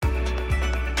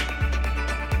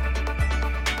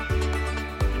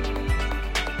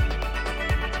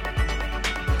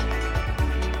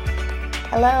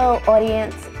Hello,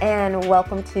 audience, and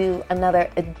welcome to another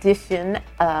edition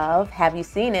of Have You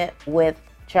Seen It with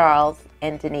Charles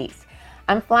and Denise.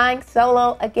 I'm flying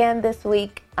solo again this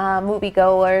week,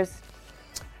 moviegoers,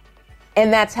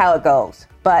 and that's how it goes.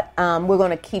 But we're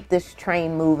going to keep this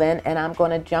train moving, and I'm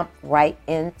going to jump right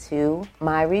into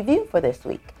my review for this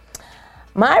week.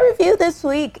 My review this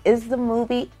week is the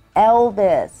movie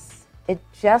Elvis. It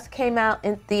just came out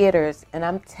in theaters, and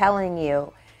I'm telling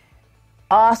you,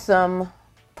 awesome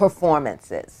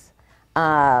performances.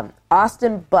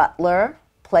 Austin Butler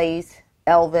plays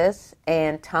Elvis,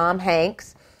 and Tom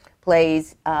Hanks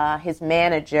plays his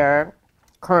manager,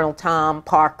 Colonel Tom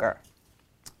Parker.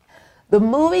 The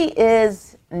movie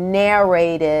is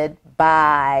narrated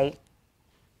by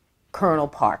Colonel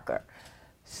Parker.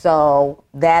 So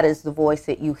that is the voice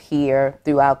that you hear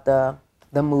throughout the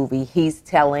movie. He's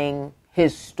telling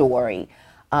his story,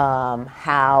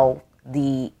 how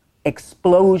the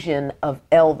explosion of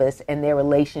Elvis and their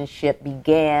relationship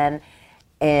began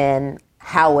and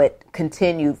how it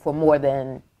continued for more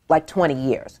than 20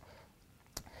 years.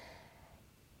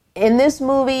 In this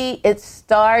movie, it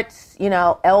starts,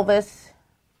 Elvis,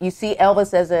 you see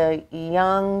Elvis as a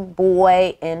young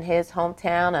boy in his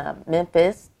hometown of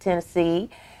Memphis, Tennessee,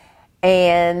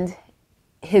 and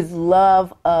his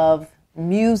love of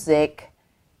music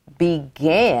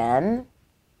began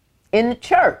in the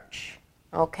church.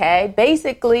 Okay,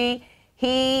 basically,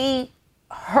 he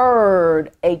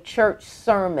heard a church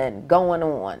sermon going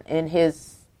on in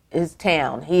his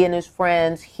town. He and his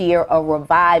friends hear a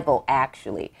revival,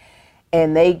 actually,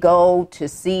 and they go to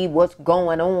see what's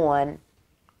going on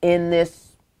in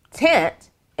this tent,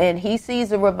 and he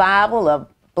sees a revival of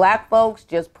black folks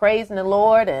just praising the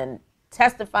Lord and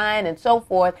testifying and so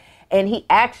forth, and he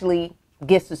actually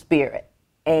gets the Spirit.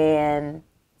 And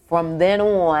from then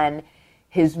on,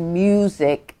 his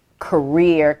music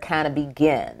career kind of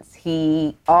begins.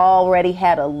 He already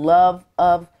had a love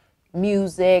of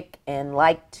music and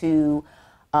liked to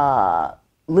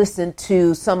listen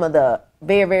to some of the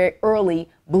very, very early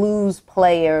blues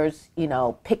players,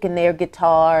 picking their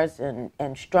guitars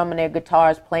and strumming their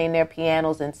guitars, playing their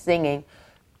pianos and singing.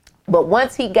 But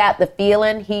once he got the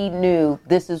feeling, he knew,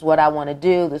 this is what I want to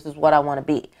do, this is what I want to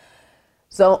be.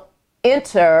 So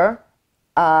enter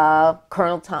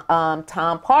Colonel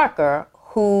Tom Parker,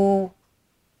 who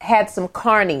had some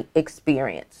carny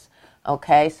experience.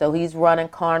 Okay, so he's running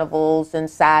carnivals and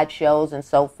sideshows and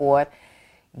so forth,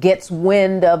 gets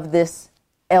wind of this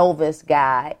Elvis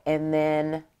guy, and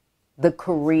then the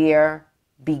career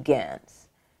begins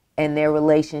and their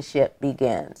relationship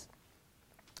begins.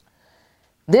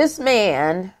 This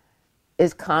man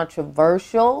is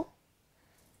controversial.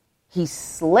 He's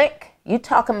slick. You're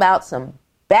talking about some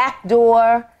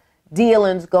backdoor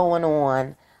dealings going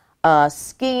on,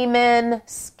 scheming,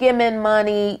 skimming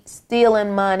money,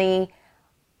 stealing money,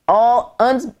 all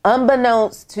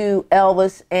unbeknownst to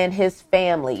Elvis and his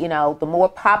family. The more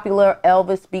popular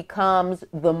Elvis becomes,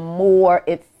 the more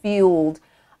it fueled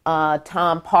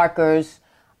Tom Parker's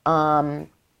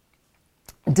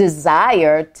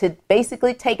desire to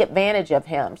basically take advantage of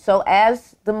him. So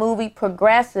as the movie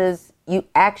progresses, you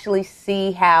actually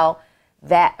see how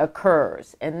that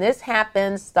occurs. And this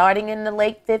happens starting in the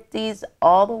late 50s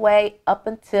all the way up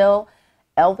until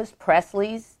Elvis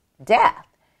Presley's death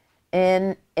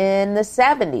in the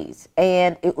 70s.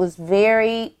 And it was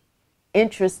very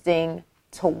interesting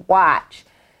to watch.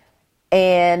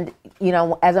 And,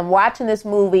 as I'm watching this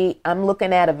movie, I'm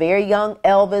looking at a very young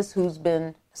Elvis who's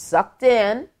been sucked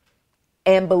in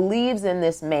and believes in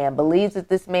this man, believes that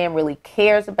this man really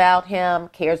cares about him,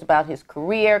 cares about his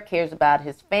career, cares about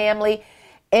his family.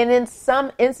 And in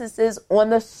some instances,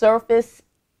 on the surface,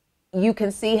 you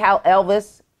can see how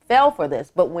Elvis fell for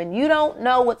this. But when you don't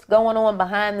know what's going on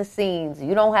behind the scenes,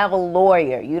 you don't have a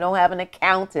lawyer, you don't have an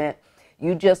accountant,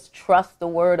 you just trust the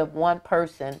word of one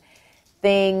person,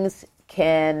 things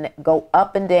can go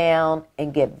up and down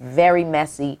and get very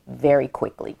messy very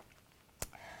quickly.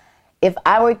 If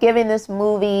I were giving this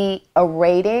movie a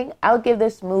rating, I would give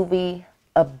this movie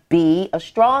a B, a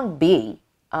strong B,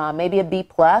 maybe a B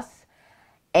plus.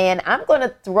 And I'm going to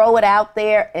throw it out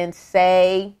there and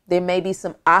say there may be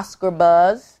some Oscar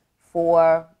buzz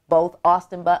for both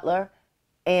Austin Butler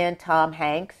and Tom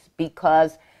Hanks,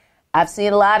 because I've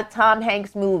seen a lot of Tom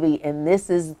Hanks movie, and this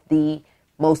is the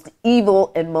most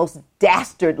evil and most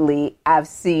dastardly I've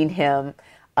seen him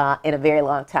in a very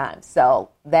long time. So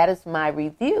that is my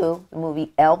review, the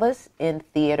movie Elvis in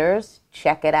theaters.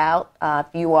 Check it out. If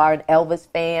you are an Elvis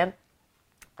fan,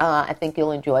 I think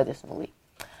you'll enjoy this movie.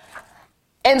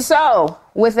 And so,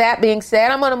 with that being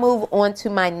said, I'm going to move on to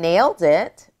my Nailed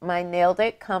It. My Nailed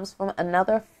It comes from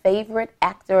another favorite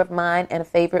actor of mine and a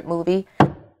favorite movie.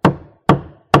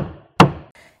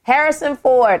 Harrison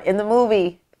Ford in the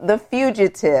movie The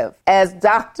Fugitive as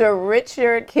Dr.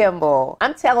 Richard Kimball.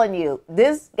 I'm telling you,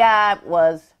 this guy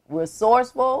was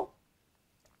resourceful,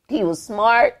 he was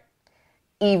smart,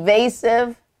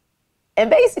 evasive, and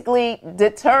basically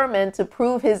determined to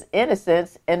prove his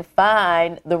innocence and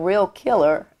find the real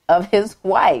killer of his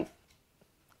wife.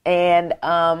 And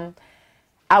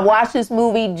I watched this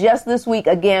movie just this week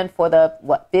again for the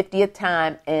 50th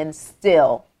time, and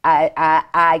still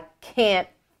I can't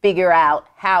figure out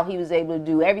how he was able to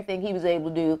do everything he was able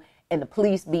to do and the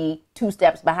police be 2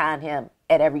 steps behind him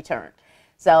at every turn.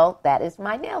 So that is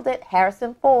my Nailed It,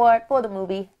 Harrison Ford, for the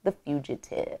movie The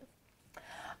Fugitive.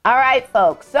 All right,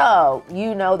 folks, so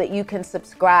you know that you can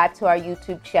subscribe to our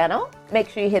YouTube channel. Make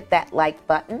sure you hit that like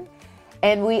button.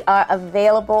 And we are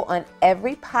available on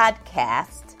every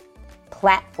podcast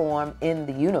platform in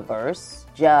the universe.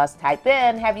 Just type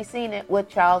in, "Have you seen it?" with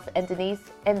Charles and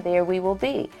Denise, and there we will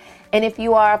be. And if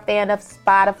you are a fan of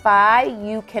Spotify,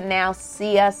 you can now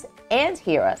see us and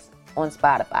hear us on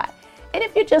Spotify. And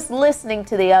if you're just listening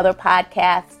to the other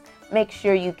podcasts, make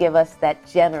sure you give us that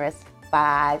generous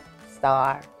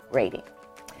 5-star rating.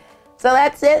 So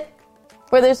that's it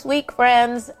for this week,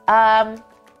 friends. I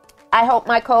hope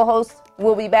my co-host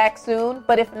will be back soon,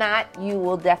 but if not, you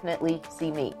will definitely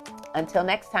see me. Until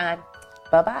next time,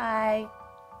 bye-bye.